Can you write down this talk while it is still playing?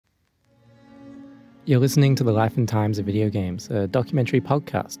You're listening to The Life and Times of Video Games, a documentary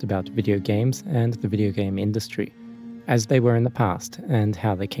podcast about video games and the video game industry, as they were in the past and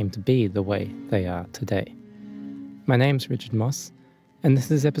how they came to be the way they are today. My name's Richard Moss, and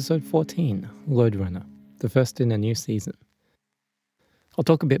this is episode 14, Lode Runner, the first in a new season. I'll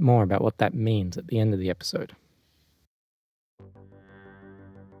talk a bit more about what that means at the end of the episode.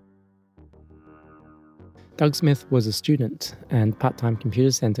 Doug Smith was a student and part-time computer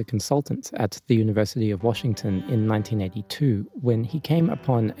center consultant at the University of Washington in 1982 when he came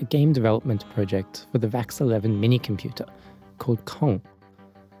upon a game development project for the VAX-11 minicomputer called Kong.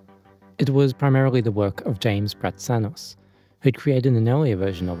 It was primarily the work of James Bratsanos, who'd created an earlier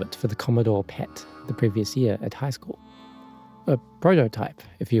version of it for the Commodore PET the previous year at high school. A prototype,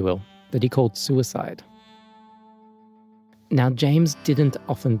 if you will, that he called Suicide. Now, James didn't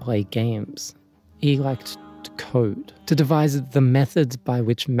often play games. He liked to code, to devise the methods by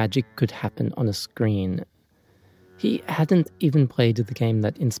which magic could happen on a screen. He hadn't even played the game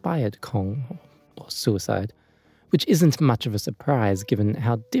that inspired Kong, or Suicide, which isn't much of a surprise given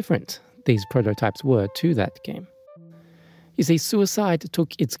how different these prototypes were to that game. You see, Suicide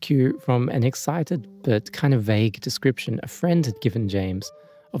took its cue from an excited but kind of vague description a friend had given James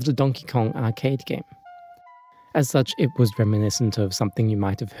of the Donkey Kong arcade game. As such, it was reminiscent of something you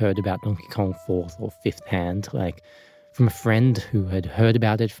might have heard about Donkey Kong 4th or 5th hand, like from a friend who had heard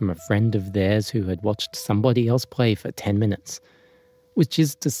about it from a friend of theirs who had watched somebody else play for 10 minutes, which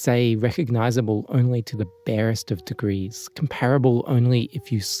is to say recognizable only to the barest of degrees, comparable only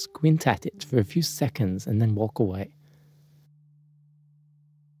if you squint at it for a few seconds and then walk away.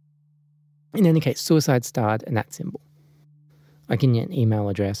 In any case, Suicide starred an @ symbol, like in your email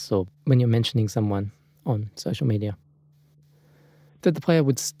address or when you're mentioning someone on social media, that the player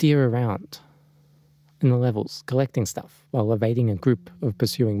would steer around in the levels, collecting stuff while evading a group of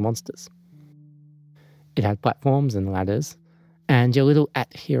pursuing monsters. It had platforms and ladders, and your little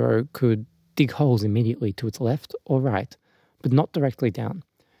 @ hero could dig holes immediately to its left or right, but not directly down,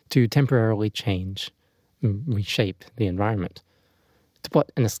 to temporarily change and reshape the environment. To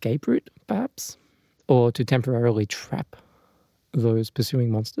plot an escape route, perhaps, or to temporarily trap those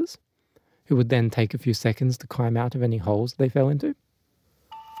pursuing monsters, who would then take a few seconds to climb out of any holes they fell into.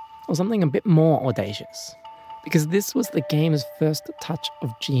 Or something a bit more audacious, because this was the game's first touch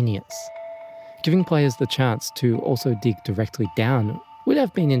of genius. Giving players the chance to also dig directly down would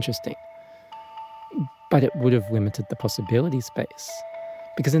have been interesting, but it would have limited the possibility space,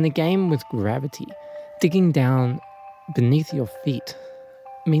 because in a game with gravity, digging down beneath your feet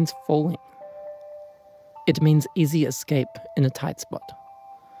means falling. It means easy escape in a tight spot.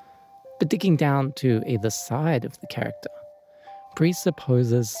 But digging down to either side of the character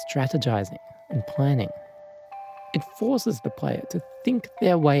presupposes strategizing and planning. It forces the player to think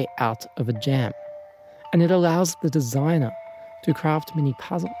their way out of a jam, and it allows the designer to craft mini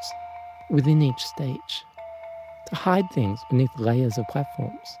puzzles within each stage, to hide things beneath layers of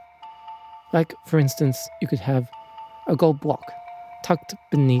platforms. Like, for instance, you could have a gold block tucked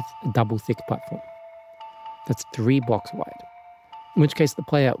beneath a double thick platform that's 3 blocks wide, in which case the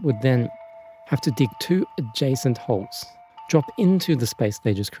player would then have to dig 2 adjacent holes, drop into the space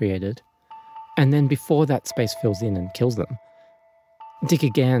they just created, and then before that space fills in and kills them, dig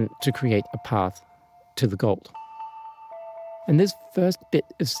again to create a path to the gold. And this first bit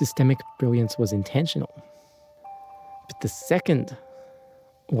of systemic brilliance was intentional, but the second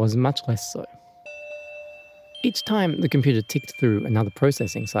was much less so. Each time the computer ticked through another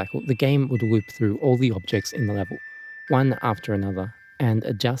processing cycle, the game would loop through all the objects in the level, one after another, and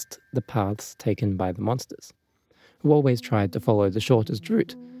adjust the paths taken by the monsters, who always tried to follow the shortest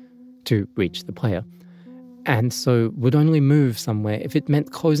route to reach the player, and so would only move somewhere if it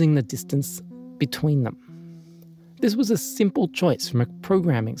meant closing the distance between them. This was a simple choice from a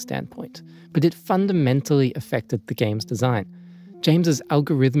programming standpoint, but it fundamentally affected the game's design. James's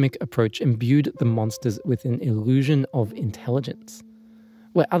algorithmic approach imbued the monsters with an illusion of intelligence.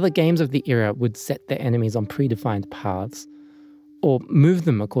 Where other games of the era would set their enemies on predefined paths, or move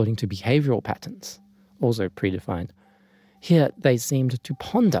them according to behavioral patterns, also predefined, here they seemed to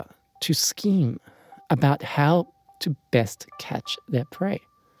ponder, to scheme about how to best catch their prey.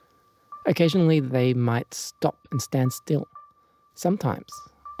 Occasionally they might stop and stand still. Sometimes,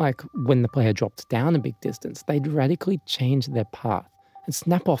 like when the player dropped down a big distance, they'd radically change their path and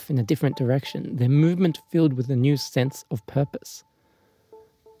snap off in a different direction, their movement filled with a new sense of purpose.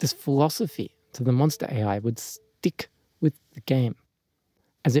 This philosophy to the monster AI would stick with the game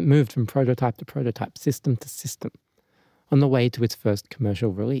as it moved from prototype to prototype, system to system, on the way to its first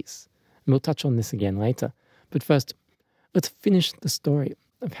commercial release. And we'll touch on this again later. But first, let's finish the story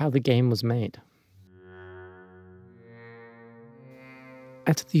of how the game was made.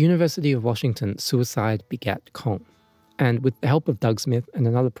 At the University of Washington, suicide begat Kong, and with the help of Doug Smith and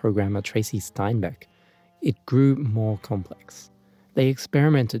another programmer, Tracy Steinbeck, it grew more complex. They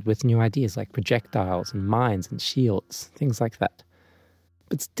experimented with new ideas like projectiles and mines and shields, things like that.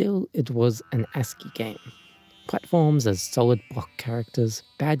 But still, it was an ASCII game. Platforms as solid block characters,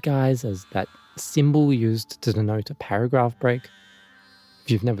 bad guys as that symbol used to denote a paragraph break.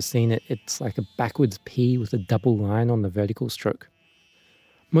 If you've never seen it, it's like a backwards P with a double line on the vertical stroke.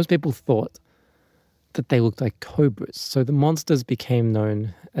 Most people thought that they looked like cobras, so the monsters became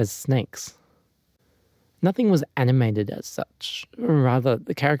known as snakes. Nothing was animated as such. Rather,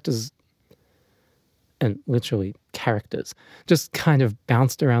 the characters, and literally characters, just kind of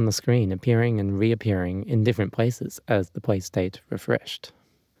bounced around the screen, appearing and reappearing in different places as the play state refreshed.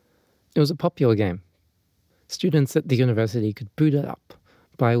 It was a popular game. Students at the university could boot it up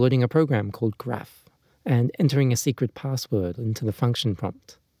by loading a program called Graph and entering a secret password into the function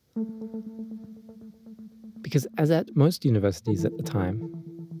prompt. Because as at most universities at the time,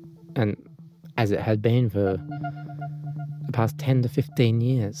 and as it had been for the past 10 to 15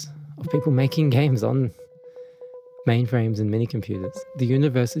 years of people making games on mainframes and minicomputers, the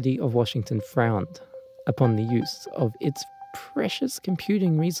University of Washington frowned upon the use of its precious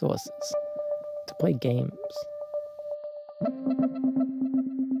computing resources to play games.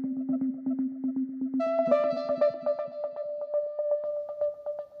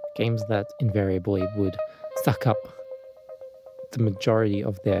 Games that invariably would suck up the majority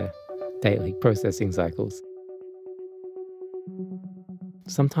of their daily processing cycles.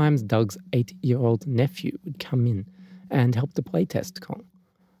 Sometimes Doug's 8-year-old nephew would come in and help to playtest Kong.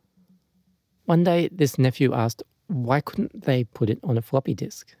 One day, this nephew asked why couldn't they put it on a floppy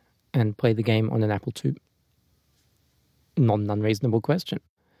disk and play the game on an Apple II? Not an unreasonable question.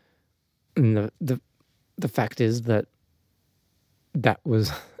 And the fact is that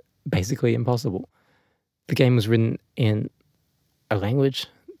was basically impossible. The game was written in a language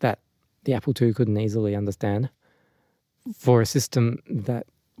that the Apple II couldn't easily understand, for a system that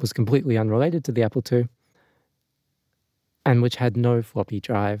was completely unrelated to the Apple II, and which had no floppy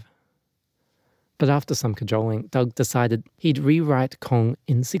drive. But after some cajoling, Doug decided he'd rewrite Kong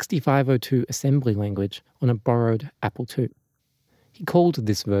in 6502 assembly language on a borrowed Apple II. He called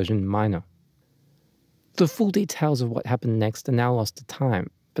this version Minor. The full details of what happened next are now lost to time,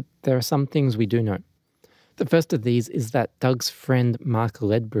 but there are some things we do know. The first of these is that Doug's friend Mark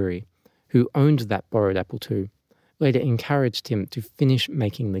Ledbury, who owned that borrowed Apple II, later encouraged him to finish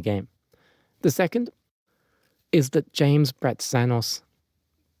making the game. The second is that James Bratsanos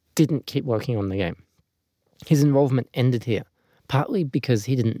didn't keep working on the game. His involvement ended here, partly because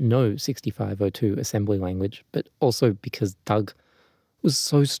he didn't know 6502 assembly language, but also because Doug was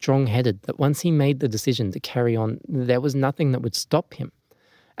so strong-headed that once he made the decision to carry on, there was nothing that would stop him.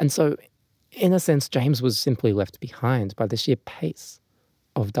 And so, in a sense, James was simply left behind by the sheer pace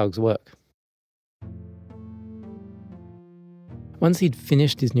of Doug's work. Once he'd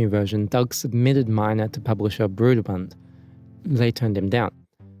finished his new version, Doug submitted Minor to publisher Broderbund. They turned him down.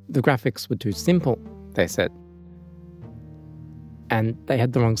 The graphics were too simple, they said. And they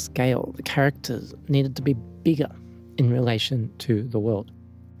had the wrong scale. The characters needed to be bigger in relation to the world.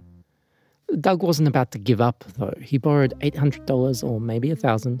 Doug wasn't about to give up, though. He borrowed $800 or maybe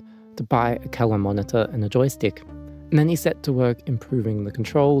 $1,000 to buy a color monitor and a joystick, and then he set to work improving the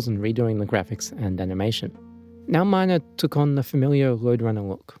controls and redoing the graphics and animation. Now Minor took on the familiar Lode Runner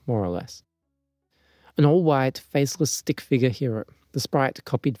look, more or less. An all-white, faceless stick figure hero, the sprite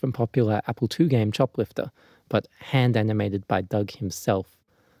copied from popular Apple II game Choplifter, but hand-animated by Doug himself,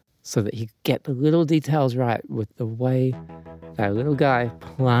 so that he could get the little details right with the way that little guy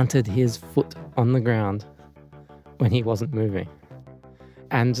planted his foot on the ground when he wasn't moving.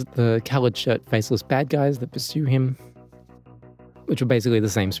 And the coloured shirt faceless bad guys that pursue him, which were basically the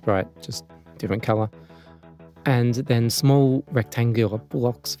same sprite, just different colour. And then small rectangular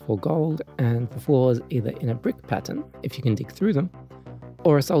blocks for gold, and the floors either in a brick pattern, if you can dig through them,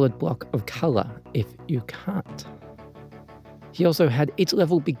 or a solid block of colour if you can't. He also had each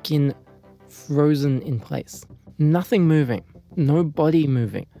level begin frozen in place. Nothing moving, no body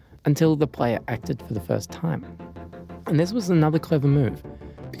moving, until the player acted for the first time. And this was another clever move,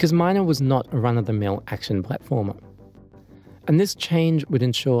 because Minor was not a run-of-the-mill action platformer. And this change would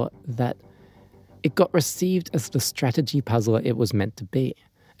ensure that it got received as the strategy puzzler it was meant to be.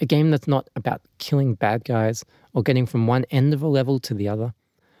 A game that's not about killing bad guys or getting from one end of a level to the other,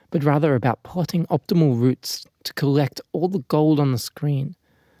 but rather about plotting optimal routes to collect all the gold on the screen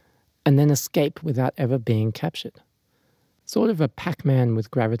and then escape without ever being captured. Sort of a Pac-Man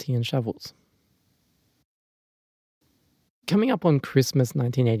with gravity and shovels. Coming up on Christmas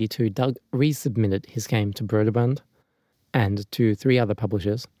 1982, Doug resubmitted his game to Broderbund and to 3 other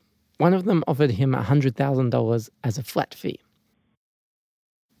publishers. One of them offered him $100,000 as a flat fee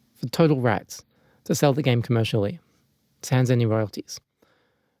for total rights to sell the game commercially, sans any royalties.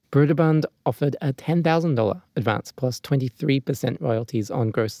 Broderbund offered a $10,000 advance plus 23% royalties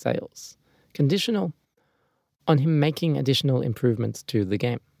on gross sales, conditional on him making additional improvements to the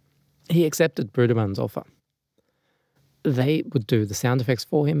game. He accepted Broderbund's offer. They would do the sound effects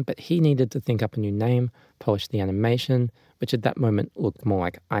for him, but he needed to think up a new name, polish the animation, which at that moment looked more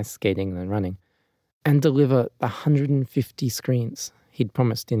like ice skating than running, and deliver the 150 screens he'd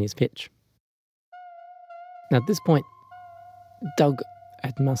promised in his pitch. Now, at this point, Doug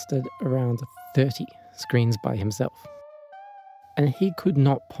had mustered around 30 screens by himself. And he could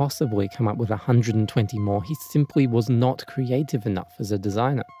not possibly come up with 120 more. He simply was not creative enough as a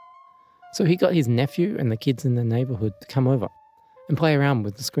designer. So he got his nephew and the kids in the neighborhood to come over and play around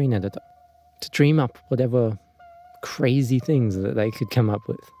with the screen editor to dream up whatever crazy things that they could come up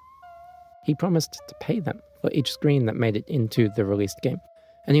with. He promised to pay them for each screen that made it into the released game.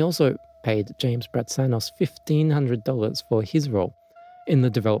 And he also paid James Bratsanos $1,500 for his role in the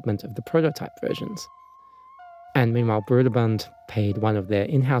development of the prototype versions. And meanwhile, Broderbund paid one of their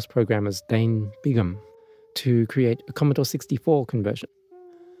in-house programmers, Dane Bigham, to create a Commodore 64 conversion.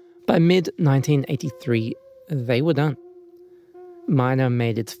 By mid-1983, they were done. Miner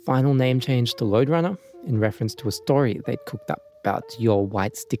made its final name change to Lode Runner in reference to a story they'd cooked up about your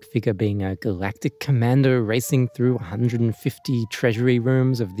white stick figure being a galactic commando racing through 150 treasury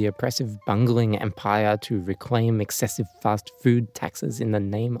rooms of the oppressive bungling empire to reclaim excessive fast food taxes in the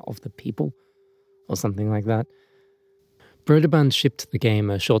name of the people, or something like that. Broderbund shipped the game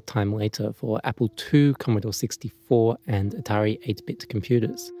a short time later for Apple II, Commodore 64, and Atari 8-bit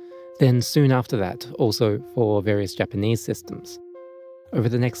computers. Then soon after that, also for various Japanese systems. Over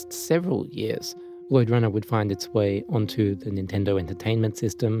the next several years, Lode Runner would find its way onto the Nintendo Entertainment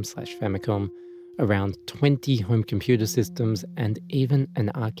System / Famicom, around 20 home computer systems, and even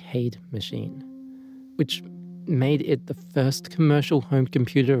an arcade machine, which made it the first commercial home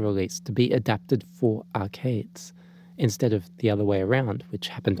computer release to be adapted for arcades, instead of the other way around, which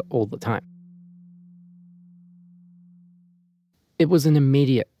happened all the time. It was an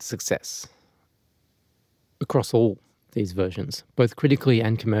immediate success across all these versions, both critically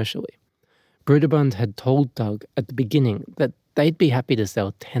and commercially. Broderbund had told Doug at the beginning that they'd be happy to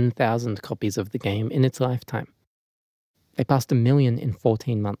sell 10,000 copies of the game in its lifetime. They passed 1 million in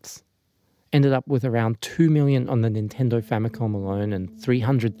 14 months. Ended up with around 2 million on the Nintendo Famicom alone and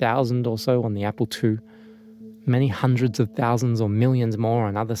 300,000 or so on the Apple II, many hundreds of thousands or millions more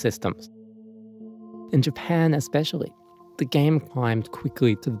on other systems. In Japan especially, the game climbed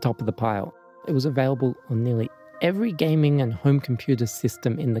quickly to the top of the pile. It was available on nearly every gaming and home computer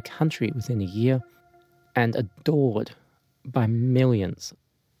system in the country within a year, and adored by millions.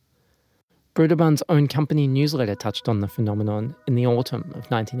 Broderbund's own company newsletter touched on the phenomenon in the autumn of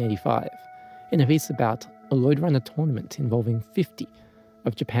 1985, in a piece about a Lode Runner tournament involving 50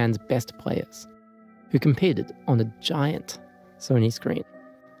 of Japan's best players, who competed on a giant Sony screen.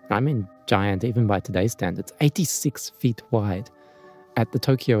 I mean giant even by today's standards, 86 feet wide, at the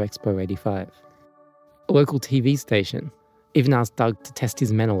Tokyo Expo 85. A local TV station even asked Doug to test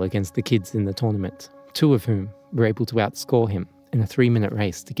his mettle against the kids in the tournament, 2 of whom were able to outscore him in a 3-minute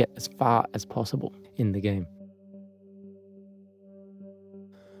race to get as far as possible in the game.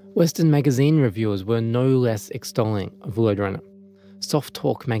 Western magazine reviewers were no less extolling of Lode Runner. Soft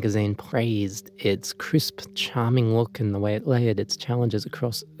Talk magazine praised its crisp, charming look and the way it layered its challenges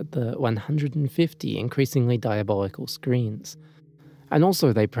across the 150 increasingly diabolical screens. And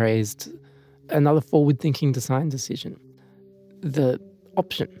also they praised another forward-thinking design decision, the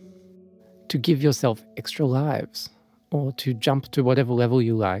option to give yourself extra lives, or to jump to whatever level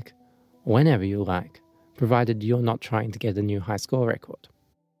you like, whenever you like, provided you're not trying to get a new high score record.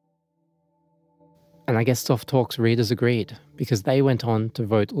 And I guess Soft Talk's readers agreed, because they went on to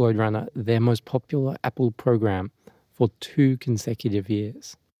vote Lode Runner their most popular Apple program for 2 consecutive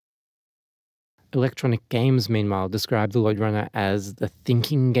years. Electronic Games, meanwhile, described the Lode Runner as the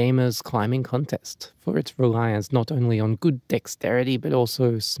thinking gamer's climbing contest for its reliance not only on good dexterity but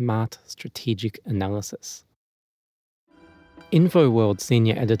also smart strategic analysis. InfoWorld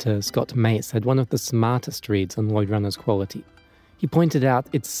senior editor Scott Mace had one of the smartest reads on Lode Runner's quality. He pointed out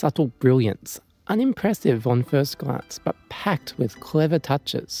its subtle brilliance, unimpressive on first glance, but packed with clever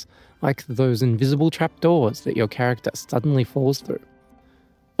touches, like those invisible trapdoors that your character suddenly falls through,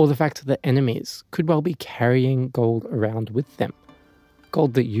 or the fact that enemies could well be carrying gold around with them,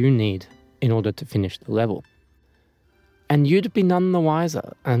 gold that you need in order to finish the level. and you'd be none the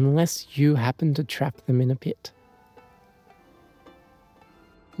wiser unless you happened to trap them in a pit.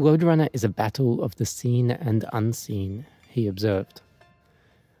 Lode Runner is a battle of the seen and unseen, he observed,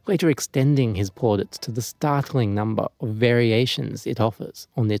 later extending his plaudits to the startling number of variations it offers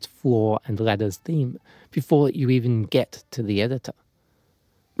on its floor and ladders theme before you even get to the editor,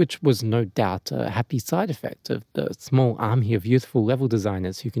 which was no doubt a happy side effect of the small army of youthful level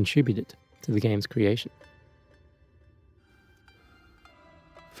designers who contributed to the game's creation.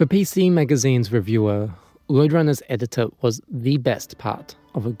 For PC Magazine's reviewer, Lode Runner's editor was the best part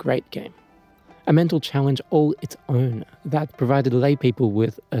of a great game. A mental challenge all its own that provided laypeople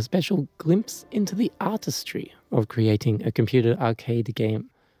with a special glimpse into the artistry of creating a computer arcade game.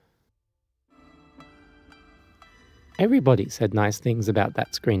 Everybody said nice things about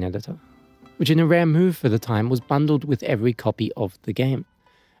that screen editor, which in a rare move for the time was bundled with every copy of the game,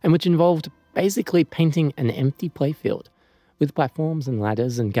 and which involved basically painting an empty playfield with platforms and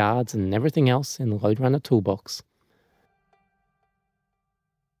ladders and guards and everything else in the Lode Runner toolbox.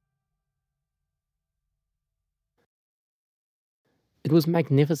 It was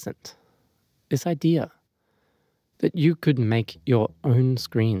magnificent, this idea that you could make your own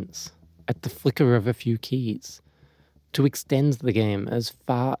screens at the flicker of a few keys to extend the game as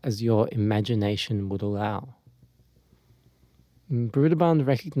far as your imagination would allow. Brudeband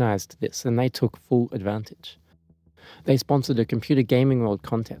recognized this and they took full advantage. They sponsored a Computer Gaming World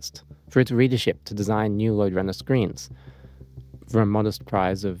contest for its readership to design new Lode Runner screens for a modest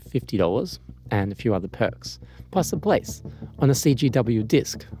prize of $50 and a few other perks, plus a place on a CGW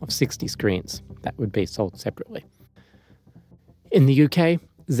disc of 60 screens that would be sold separately. In the UK,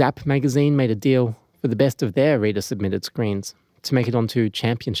 Zap magazine made a deal for the best of their reader-submitted screens to make it onto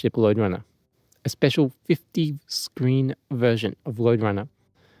Championship Lode Runner, a special 50-screen version of Lode Runner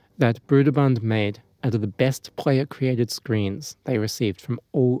that Brudeband made out of the best player-created screens they received from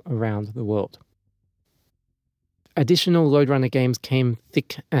all around the world. Additional Lode Runner games came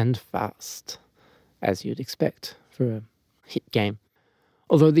thick and fast, as you'd expect for a hit game,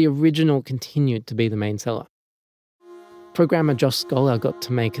 although the original continued to be the main seller. Programmer Josh Scholar got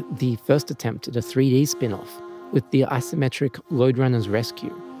to make the first attempt at a 3D spin-off with the isometric Lode Runner's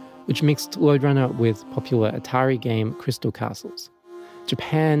Rescue, which mixed Lode Runner with popular Atari game Crystal Castles.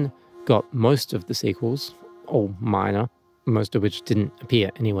 Japan got most of the sequels, all minor, most of which didn't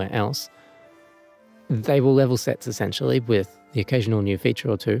appear anywhere else. They were level sets essentially, with the occasional new feature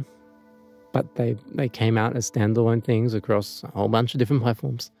or two, but they came out as standalone things across a whole bunch of different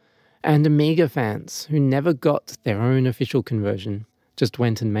platforms. And Amiga fans who never got their own official conversion just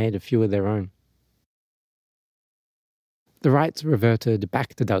went and made a few of their own. The rights reverted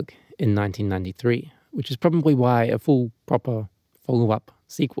back to Doug in 1993, which is probably why a full, proper follow-up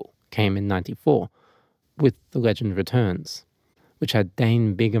sequel came in 94 with The Legend Returns, which had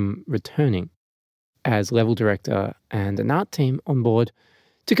Dane Bigham returning as level director and an art team on board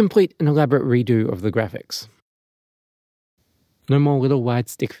to complete an elaborate redo of the graphics. No more little white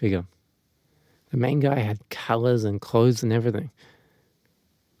stick figure. The main guy had colours and clothes and everything.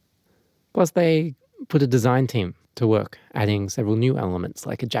 Plus they put a design team to work, adding several new elements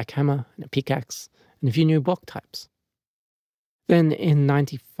like a jackhammer and a pickaxe and a few new block types. Then in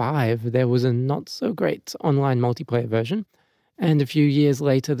 95 there was a not-so-great online multiplayer version, and a few years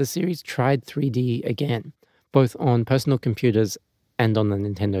later the series tried 3D again, both on personal computers and on the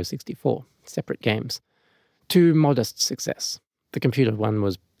Nintendo 64, separate games, to modest success. The computer one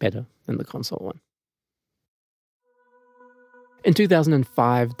was better than the console one. In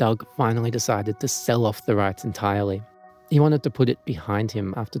 2005, Doug finally decided to sell off the rights entirely. He wanted to put it behind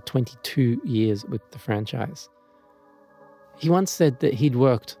him after 22 years with the franchise. He once said that he'd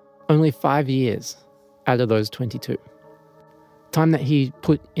worked only 5 years out of those 22. Time that he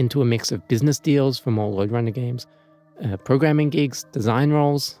put into a mix of business deals for more Lode Runner games, programming gigs, design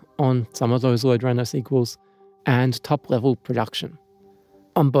roles on some of those Lode Runner sequels, and top-level production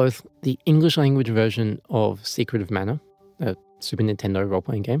on both the English-language version of Secret of Mana, a Super Nintendo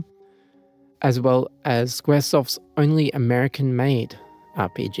role-playing game, as well as Squaresoft's only American-made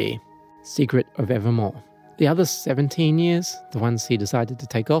RPG, Secret of Evermore. The other 17 years, the ones he decided to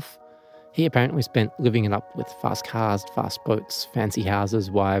take off, he apparently spent living it up with fast cars, fast boats, fancy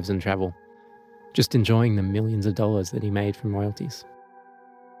houses, wives, and travel, just enjoying the millions of dollars that he made from royalties.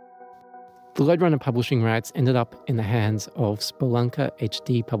 The Lode Runner publishing rights ended up in the hands of Spelunker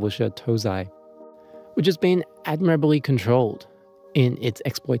HD publisher Tozai, which has been admirably controlled in its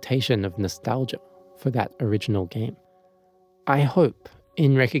exploitation of nostalgia for that original game. I hope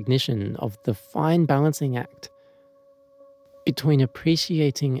in recognition of the fine balancing act between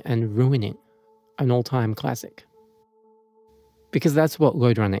appreciating and ruining an all-time classic. Because that's what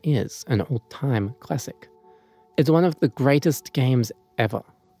Lode Runner is, an all-time classic. It's one of the greatest games ever.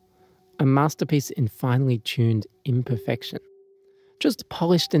 A masterpiece in finely tuned imperfection. Just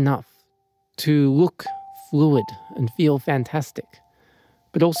polished enough to look fluid and feel fantastic,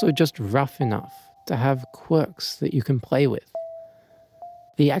 but also just rough enough to have quirks that you can play with.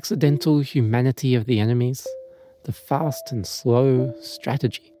 The accidental humanity of the enemies, the fast and slow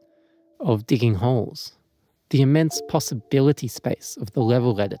strategy of digging holes, the immense possibility space of the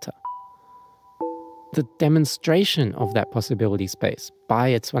level editor, the demonstration of that possibility space by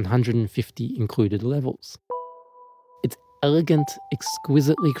its 150 included levels, its elegant,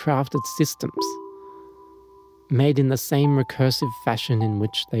 exquisitely crafted systems, made in the same recursive fashion in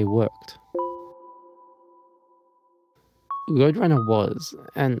which they worked. Lode Runner was,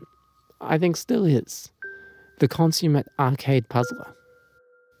 and I think still is, the consummate arcade puzzler.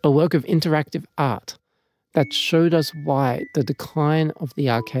 A work of interactive art that showed us why the decline of the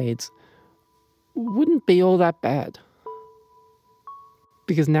arcades wouldn't be all that bad.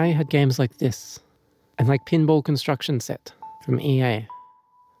 Because now you had games like this, and like Pinball Construction Set from EA.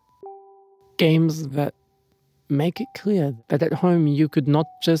 Games that make it clear that at home you could not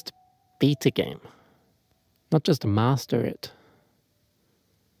just beat a game, not just master it,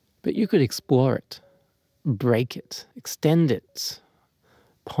 but you could explore it, break it, extend it,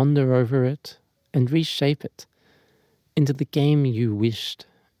 ponder over it, and reshape it into the game you wished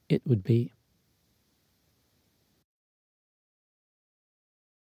it would be.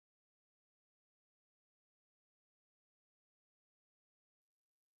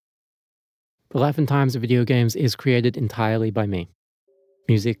 The Life and Times of Video Games is created entirely by me.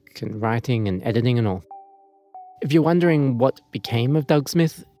 Music and writing and editing and all. If you're wondering what became of Doug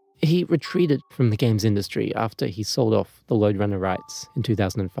Smith, he retreated from the games industry after he sold off the Lode Runner rights in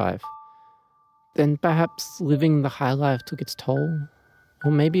 2005. Then perhaps living the high life took its toll,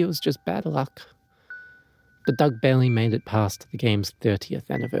 or maybe it was just bad luck. But Doug barely made it past the game's 30th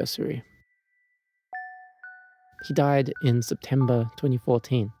anniversary. He died in September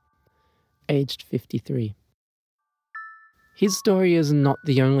 2014, aged 53. His story is not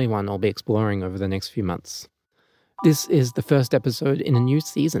the only one I'll be exploring over the next few months. This is the first episode in a new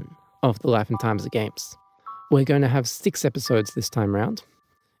season of The Life and Times of Games. We're going to have 6 episodes this time round,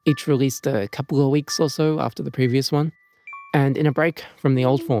 each released a couple of weeks or so after the previous one, and in a break from the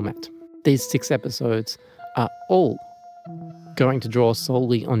old format. These 6 episodes are all going to draw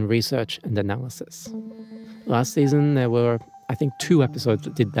solely on research and analysis. Last season there were, I think, 2 episodes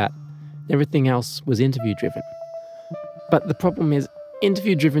that did that. Everything else was interview-driven. But the problem is,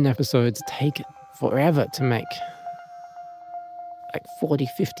 interview-driven episodes take forever to make. Like 40,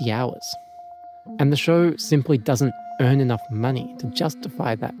 50 hours. And the show simply doesn't earn enough money to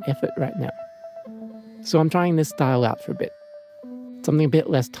justify that effort right now. So I'm trying this style out for a bit. Something a bit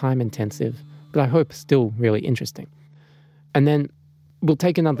less time-intensive, but I hope still really interesting. And then we'll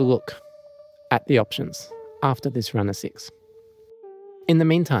take another look at the options after this Runner 6. In the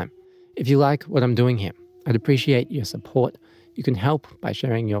meantime, if you like what I'm doing here, I'd appreciate your support. You can help by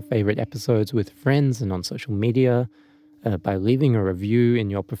sharing your favorite episodes with friends and on social media, by leaving a review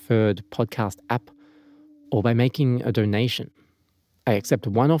in your preferred podcast app, or by making a donation. I accept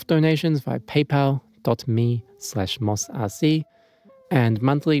one-off donations via paypal.me/mossrc and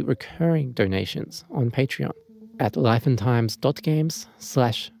monthly recurring donations on Patreon at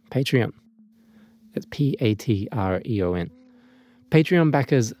lifeandtimes.games/Patreon. That's Patreon. Patreon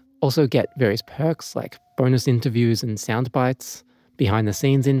backers also get various perks like bonus interviews and sound bites,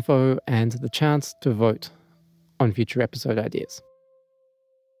 behind-the-scenes info, and the chance to vote on future episode ideas.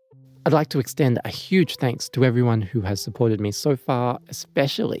 I'd like to extend a huge thanks to everyone who has supported me so far,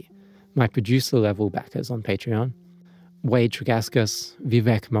 especially my producer-level backers on Patreon, Wade Tregascus,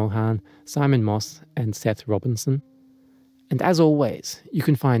 Vivek Mohan, Simon Moss, and Seth Robinson. And as always, you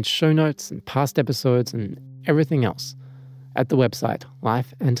can find show notes and past episodes and everything else at the website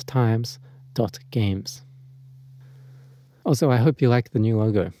lifeandtimes.games. Also, I hope you like the new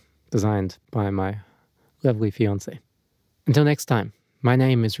logo, designed by my lovely fiancé. Until next time, my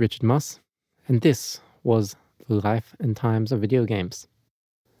name is Richard Moss, and this was The Life and Times of Video Games.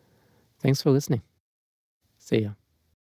 Thanks for listening. See ya.